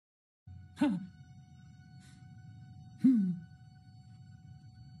Gotta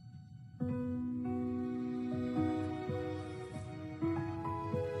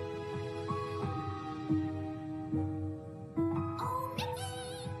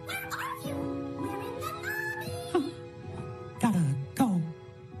go.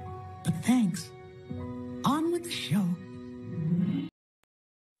 But thanks. On with the show.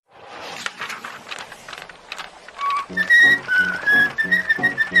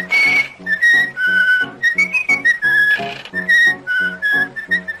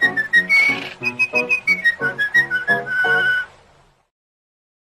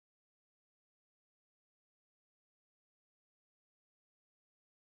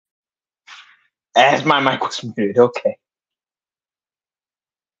 As my mic was muted, okay.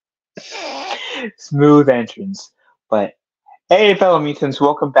 Smooth entrance. But hey, fellow mutants,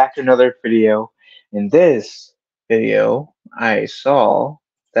 welcome back to another video. In this video, I saw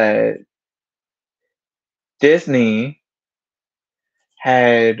that Disney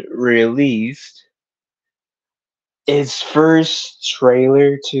had released its first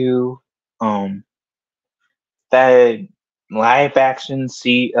trailer to that live action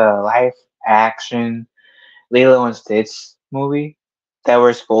Lilo and Stitch movie that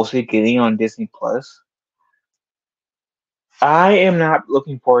we're supposedly getting on Disney Plus. I am not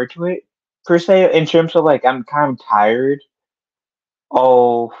looking forward to it per se, in terms of like I'm kind of tired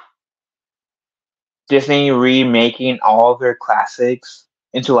of Disney remaking all of their classics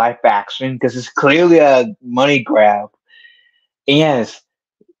into live action because it's clearly a money grab. And yes,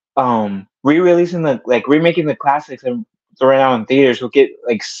 re-releasing remaking the classics and throwing it out in theaters will get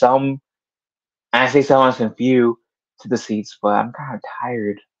like some, I say some few to the seats, but I'm kind of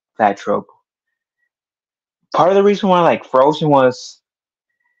tired of that trope. Part of the reason why like Frozen was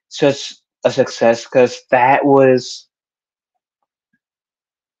such a success because that was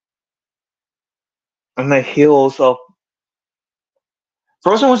on the heels of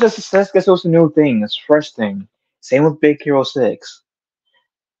Frozen was a success because it was a new thing, it's a fresh thing. Same with Big Hero 6.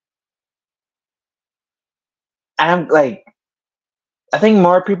 I'm like, I think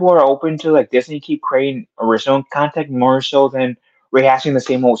more people are open to like Disney keep creating original content more so than rehashing the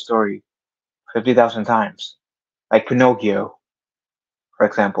same old story 50,000 times. Like Pinocchio, for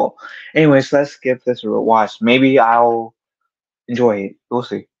example. Anyways, let's give this a watch. Maybe I'll enjoy it. We'll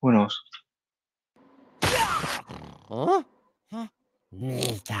see. Who knows? Huh?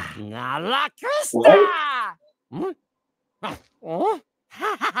 La What?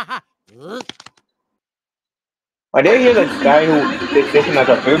 I did hear the guy who did this in like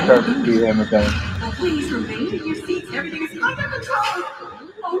a food truck do him again. Please remain in your seats. Everything is under control.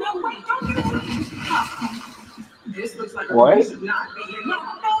 Oh no, wait, don't get it. This looks like What? a should not be in. No,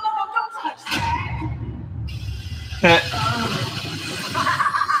 don't touch that.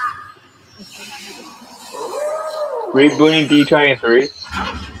 Rebooting D23.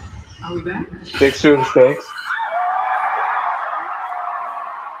 Are we back? 626.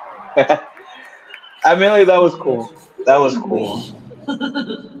 I mean, like, that was cool. That was cool. Well,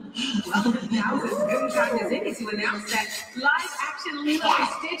 now's as good a time as any to announce that live action Lilo and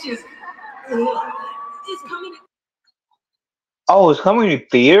Stitch is coming. Oh, it's coming to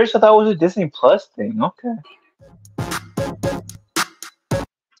theaters? I thought it was a Disney Plus thing. Okay.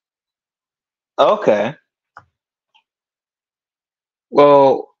 Okay.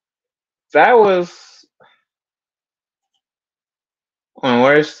 Well, that was.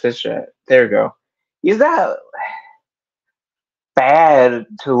 Where's Stitch at? There we go. Is that bad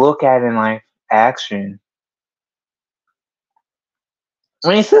to look at in live action? I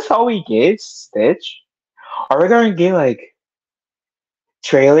mean, is this all we get, Stitch? Are we gonna get like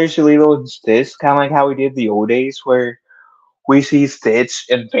trailers to Lilo and Stitch, kind of like how we did the old days, where we see Stitch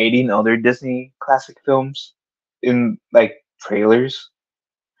invading other Disney classic films in like trailers,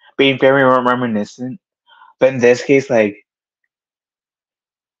 being very reminiscent? But in this case, like,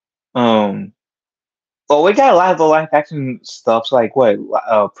 well, we got a lot of the live action stuff, like what,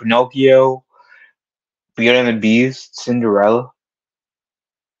 Pinocchio, Beauty and the Beast, Cinderella,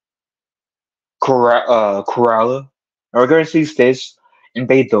 Cruella. Are we going to see Stitch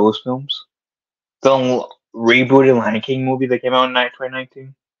invade those films? The rebooted Lion King movie that came out in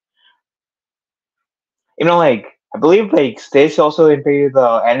 2019. You know, like, I believe like Stitch also invaded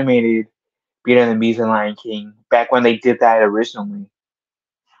the animated Beauty and the Beast and Lion King back when they did that originally.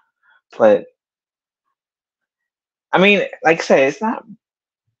 But I mean, like I said, it's not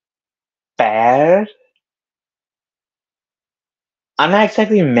bad. I'm not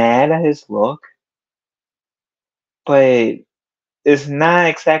exactly mad at his look, but it's not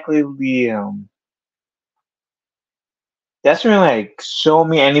exactly the doesn't really like show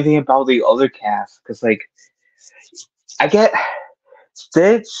me anything about the other cast. Because like I get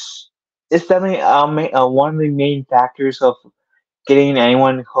Stitch is definitely one of the main factors of getting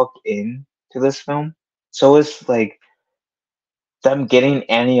anyone hooked in to this film. So it's like them getting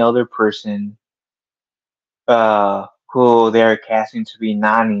any other person who they're casting to be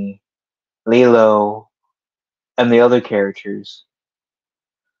Nani, Lilo, and the other characters.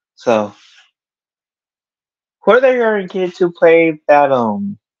 So who are they going to get to play that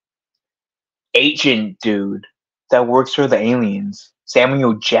agent dude that works for the aliens?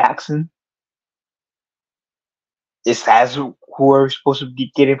 Samuel Jackson? Is that who we're supposed to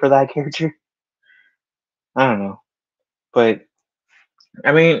be getting for that character? I don't know. But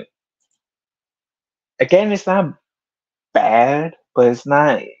I mean, again, it's not bad, but it's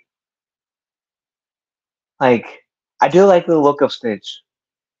not like I do like the look of Stitch,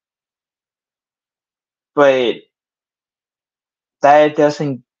 but that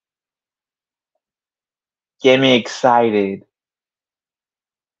doesn't get me excited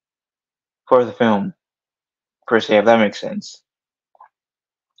for the film per se, if that makes sense.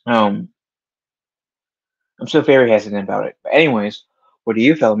 Um, I'm still very hesitant about it. But anyways, what do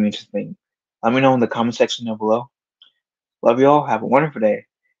you fellow mutants think? Let me know in the comment section down below. Love you all. Have a wonderful day.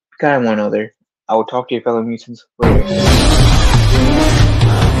 Kind of one other. I will talk to you fellow mutants later.